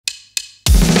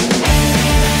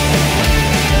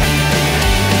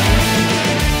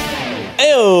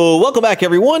Welcome back,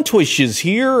 everyone. Twishes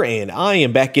here, and I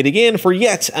am back yet again for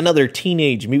yet another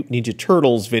Teenage Mutant Ninja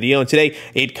Turtles video. And today,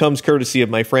 it comes courtesy of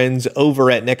my friends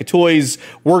over at NECA Toys.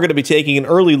 We're going to be taking an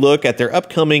early look at their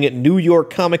upcoming New York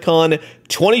Comic Con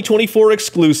 2024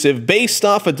 exclusive based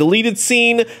off a deleted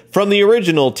scene from the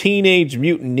original Teenage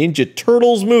Mutant Ninja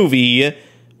Turtles movie.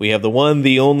 We have the one,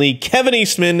 the only Kevin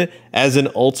Eastman as an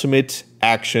ultimate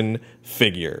action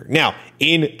figure. Now,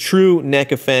 in true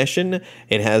NECA fashion,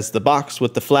 it has the box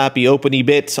with the flappy openy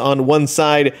bit on one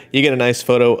side. You get a nice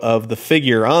photo of the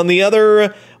figure. On the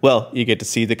other, well, you get to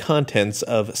see the contents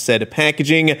of said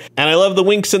packaging. And I love the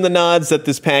winks and the nods that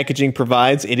this packaging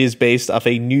provides. It is based off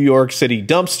a New York City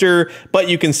dumpster, but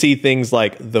you can see things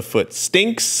like the foot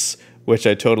stinks, which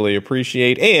I totally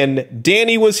appreciate, and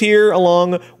Danny was here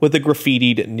along with a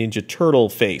graffitied Ninja Turtle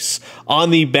face.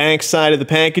 On the back side of the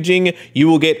packaging, you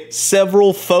will get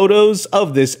several photos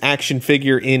of this action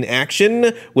figure in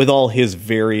action with all his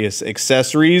various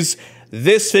accessories.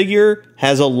 This figure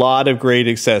has a lot of great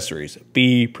accessories.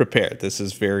 Be prepared. This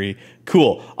is very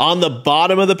cool. On the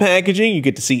bottom of the packaging, you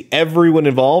get to see everyone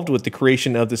involved with the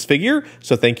creation of this figure,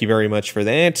 so thank you very much for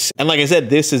that. And like I said,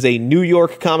 this is a New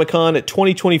York Comic Con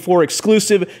 2024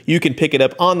 exclusive. You can pick it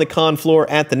up on the con floor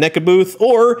at the NECA booth,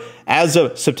 or as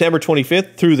of September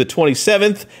 25th through the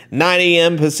 27th, 9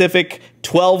 a.m. Pacific,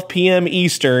 12 p.m.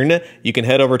 Eastern, you can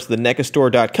head over to the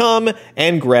NECAstore.com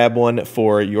and grab one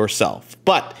for yourself.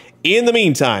 But in the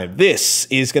meantime, this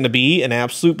is going to be an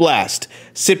absolute blast.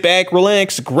 Sit back,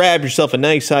 relax, grab yourself a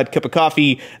nice hot cup of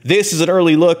coffee. This is an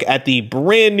early look at the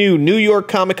brand new New York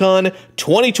Comic Con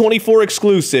 2024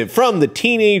 exclusive from the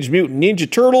Teenage Mutant Ninja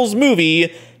Turtles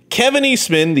movie, Kevin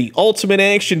Eastman, the Ultimate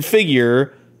Action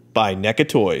Figure by NECA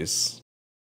Toys.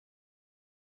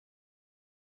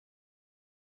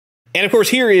 And of course,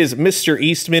 here is Mr.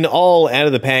 Eastman all out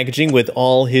of the packaging with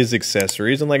all his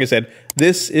accessories. And like I said,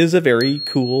 this is a very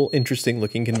cool, interesting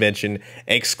looking convention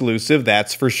exclusive,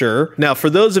 that's for sure. Now, for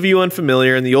those of you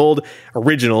unfamiliar, in the old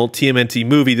original TMNT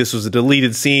movie, this was a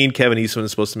deleted scene. Kevin Eastman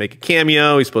is supposed to make a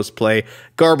cameo. He's supposed to play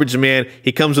Garbage Man.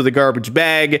 He comes with a garbage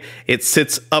bag. It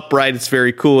sits upright. It's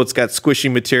very cool. It's got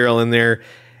squishy material in there.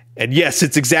 And yes,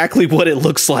 it's exactly what it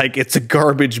looks like. It's a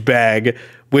garbage bag,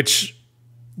 which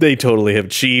they totally have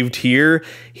achieved here.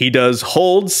 He does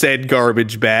hold said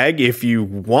garbage bag if you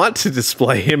want to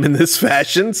display him in this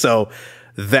fashion, so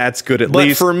that's good at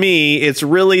least. But for me, it's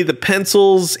really the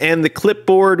pencils and the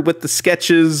clipboard with the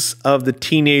sketches of the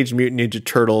Teenage Mutant Ninja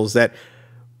Turtles that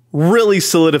really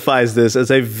solidifies this as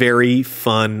a very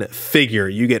fun figure.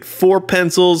 You get 4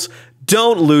 pencils.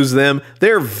 Don't lose them.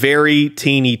 They're very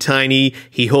teeny tiny.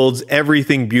 He holds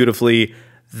everything beautifully.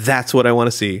 That's what I want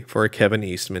to see for a Kevin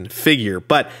Eastman figure.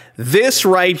 But this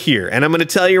right here, and I'm going to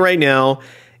tell you right now,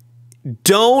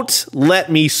 don't let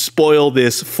me spoil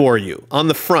this for you. On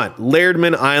the front,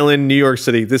 Lairdman Island, New York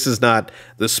City. This is not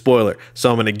the spoiler. So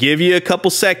I'm going to give you a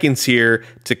couple seconds here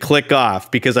to click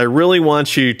off because I really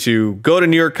want you to go to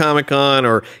New York Comic Con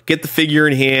or get the figure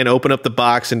in hand, open up the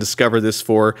box, and discover this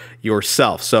for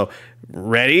yourself. So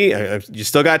ready? You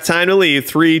still got time to leave.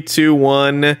 3, 2,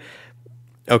 1...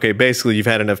 Okay, basically, you've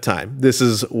had enough time. This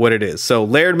is what it is. So,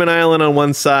 Lairdman Island on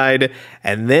one side,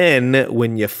 and then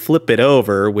when you flip it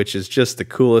over, which is just the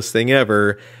coolest thing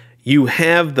ever, you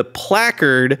have the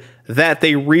placard that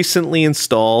they recently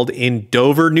installed in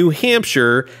Dover, New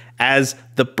Hampshire as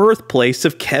the birthplace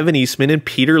of Kevin Eastman and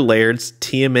Peter Laird's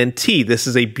TMNT. This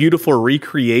is a beautiful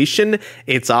recreation.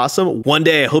 It's awesome. One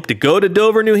day I hope to go to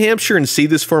Dover, New Hampshire and see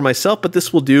this for myself, but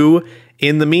this will do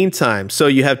in the meantime. So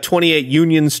you have 28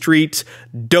 Union Street,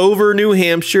 Dover, New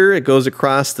Hampshire. It goes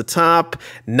across the top.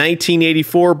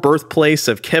 1984, birthplace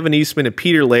of Kevin Eastman and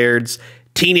Peter Laird's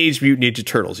Teenage Mutant Ninja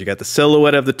Turtles. You got the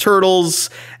silhouette of the turtles,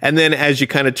 and then as you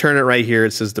kind of turn it right here,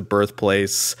 it says the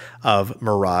birthplace of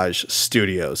Mirage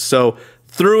Studios. So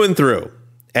through and through,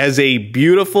 as a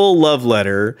beautiful love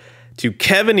letter to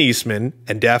Kevin Eastman,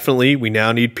 and definitely we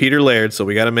now need Peter Laird, so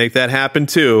we got to make that happen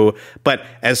too. But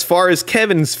as far as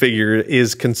Kevin's figure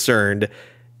is concerned,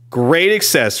 great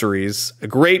accessories, a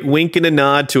great wink and a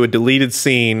nod to a deleted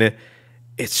scene.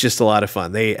 It's just a lot of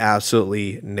fun. They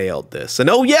absolutely nailed this. And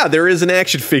oh yeah, there is an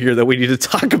action figure that we need to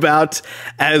talk about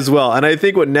as well. And I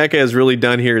think what NECA has really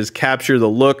done here is capture the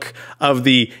look of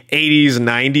the 80s,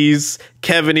 90s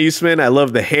Kevin Eastman. I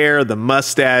love the hair, the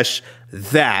mustache.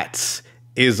 That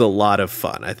is a lot of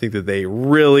fun. I think that they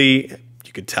really,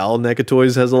 you could tell NECA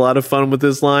Toys has a lot of fun with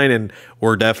this line, and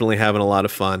we're definitely having a lot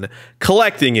of fun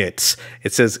collecting it.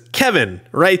 It says Kevin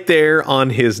right there on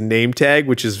his name tag,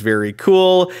 which is very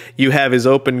cool. You have his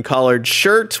open collared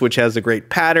shirt, which has a great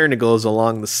pattern. It goes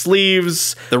along the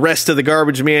sleeves. The rest of the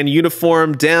Garbage Man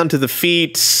uniform down to the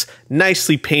feet.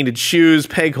 Nicely painted shoes,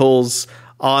 peg holes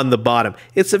on the bottom.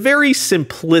 It's a very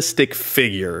simplistic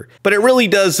figure, but it really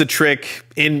does the trick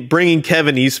in bringing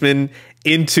Kevin Eastman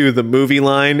into the movie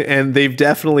line, and they've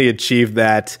definitely achieved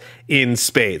that in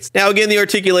spades. Now, again, the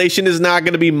articulation is not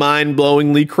going to be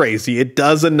mind-blowingly crazy. It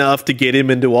does enough to get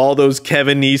him into all those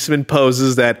Kevin Eastman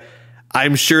poses that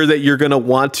I'm sure that you're going to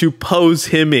want to pose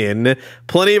him in.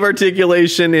 Plenty of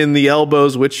articulation in the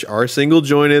elbows, which are single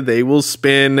jointed. They will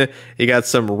spin. You got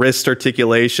some wrist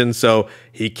articulation, so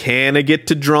he can get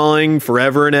to drawing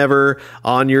forever and ever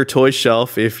on your toy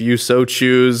shelf if you so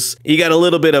choose. You got a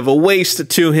little bit of a waist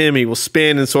to him. He will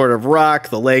spin and sort of rock.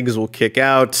 The legs will kick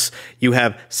out. You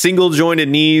have single jointed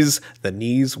knees. The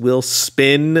knees will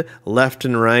spin left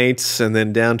and right, and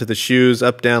then down to the shoes,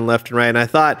 up, down, left, and right. And I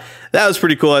thought that was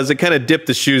pretty cool. As it kind of dipped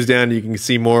the shoes down, you can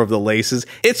see more of the laces.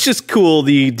 It's just cool,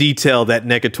 the detail that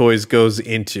NECA Toys goes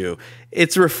into.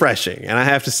 It's refreshing, and I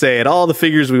have to say, at all the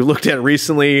figures we've looked at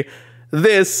recently,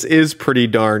 this is pretty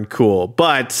darn cool.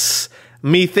 But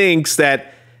methinks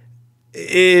that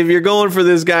if you're going for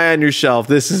this guy on your shelf,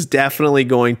 this is definitely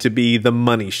going to be the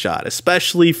money shot,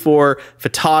 especially for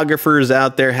photographers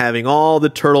out there having all the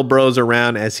Turtle Bros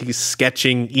around as he's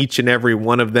sketching each and every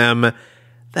one of them.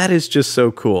 That is just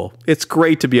so cool. It's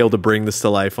great to be able to bring this to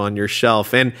life on your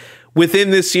shelf. And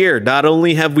within this year, not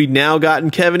only have we now gotten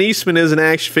Kevin Eastman as an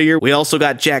action figure, we also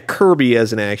got Jack Kirby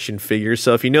as an action figure.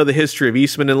 So if you know the history of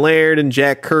Eastman and Laird and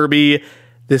Jack Kirby,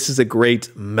 this is a great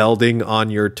melding on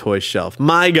your toy shelf.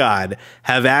 My God,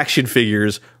 have action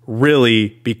figures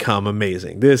really become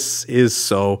amazing. This is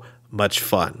so much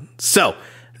fun. So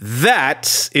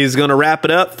that is going to wrap it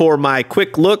up for my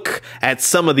quick look at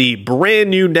some of the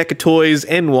brand new NECA Toys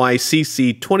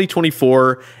NYCC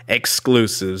 2024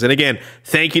 exclusives. And again,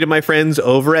 thank you to my friends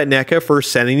over at NECA for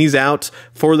sending these out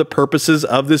for the purposes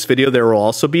of this video. There will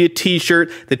also be a t-shirt.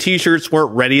 The t-shirts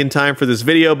weren't ready in time for this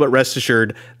video, but rest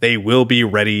assured they will be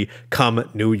ready come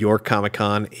New York Comic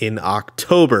Con in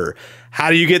October. How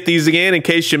do you get these again? In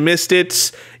case you missed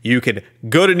it, you can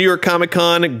go to New York Comic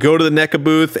Con, go to the NECA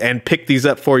booth, and pick these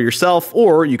up for yourself,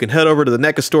 or you can head over to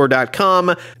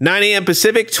thenecastore.com, 9 a.m.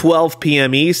 Pacific, 12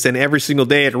 p.m. East, and every single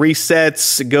day it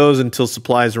resets. It goes until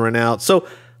supplies run out. So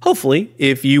hopefully,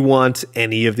 if you want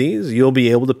any of these, you'll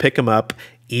be able to pick them up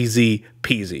easy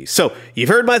peasy. So you've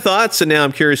heard my thoughts, and now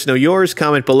I'm curious to know yours.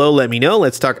 Comment below, let me know.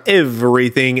 Let's talk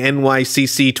everything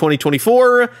NYCC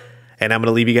 2024. And I'm going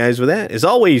to leave you guys with that. As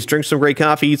always, drink some great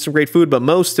coffee, eat some great food, but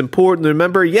most important,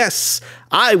 remember, yes,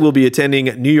 I will be attending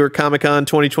New York Comic Con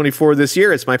 2024 this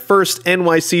year. It's my first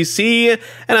NYCC,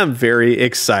 and I'm very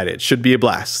excited. Should be a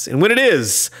blast. And when it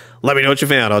is, let me know what you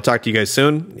found. I'll talk to you guys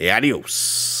soon.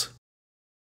 Adios.